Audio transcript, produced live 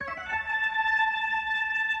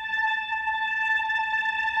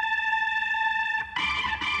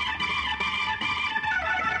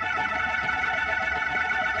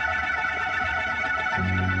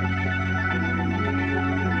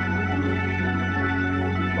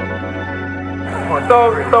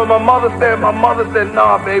So my mother said,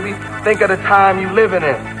 nah, baby, think of the time you living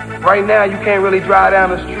in. Right now, you can't really drive down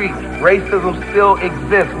the street. Racism still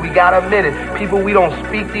exists. We gotta admit it. People, we don't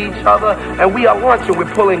speak to each other, and we are lunching.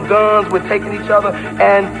 We're pulling guns. We're taking each other,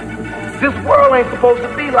 and this world ain't supposed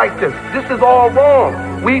to be like this. This is all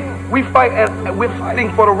wrong. We fight, and we're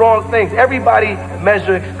fighting for the wrong things. Everybody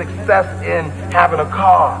measures success in having a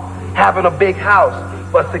car, having a big house,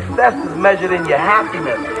 but success is measured in your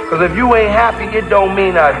happiness. Because if you ain't happy, it don't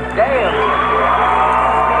mean a damn.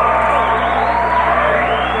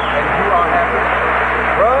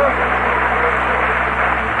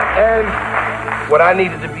 And what I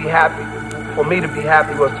needed to be happy, for me to be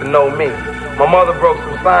happy, was to know me. My mother broke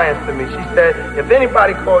some science to me. She said, if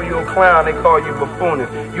anybody call you a clown, they call you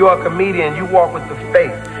buffoonist. You are a comedian, you walk with the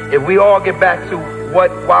faith. If we all get back to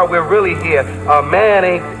why we're really here, a man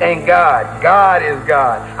ain't God. God is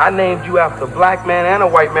God. I named you after a black man and a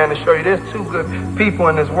white man to show you there's two good people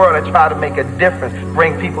in this world that try to make a difference,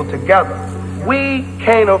 bring people together. We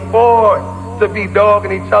can't afford to be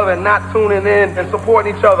dogging each other and not tuning in and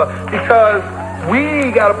supporting each other, because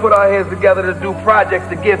we got to put our heads together to do projects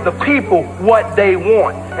to give the people what they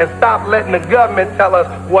want and stop letting the government tell us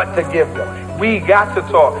what to give them. We got to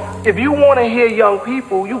talk. If you want to hear young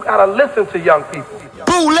people, you got to listen to young people.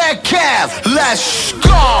 Bootleg Kev, let's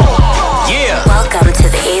go! Yeah. Welcome to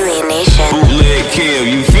the Alien Nation. Bootleg Kev,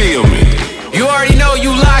 you feel me? You already know you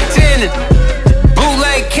locked in.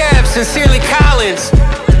 Bootleg Kev, sincerely Collins.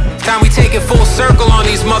 Time we take it full circle on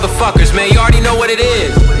these motherfuckers, man. You already know what it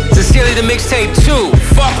is. Sincerely the mixtape 2.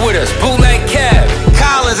 Fuck with us. Bootleg Kev.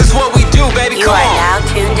 Collins, it's what we do, baby. You are now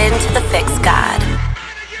tuned into the Fix God.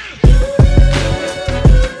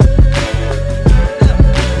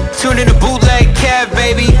 Tuned into Bootleg Kev,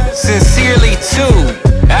 baby. Sincerely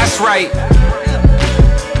 2. That's right.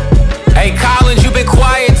 Hey, Collins, you've been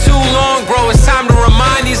quiet too long, bro. It's time to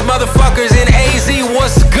remind these motherfuckers in AZ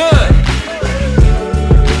what's good.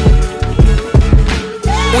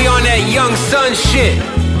 We on that young son shit.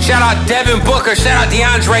 Shout out Devin Booker, shout out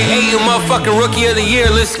DeAndre Ayton, motherfucking rookie of the year.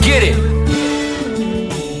 Let's get it.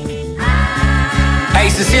 Hey,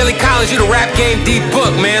 sincerely Collins, you the rap game deep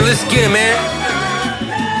book, man. Let's get it, man.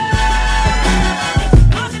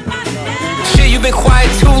 Shit, you been quiet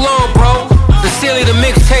too long, bro. Sincerely the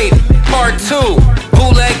mixtape, part 2.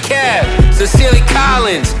 Bootleg Kev, sincerely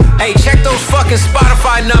Collins. Hey, check those fucking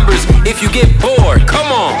Spotify numbers if you get bored. Come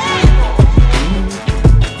on.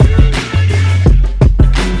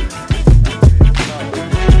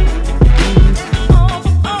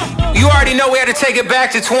 You already know we had to take it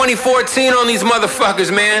back to 2014 on these motherfuckers,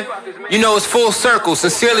 man. You know it's full circle.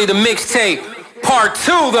 Sincerely the mixtape. Part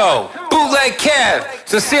 2, though. Bootleg Kev.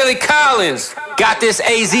 Sincerely Collins. Got this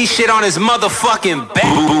AZ shit on his motherfucking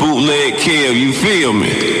back. Bootleg Kev, you feel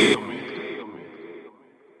me?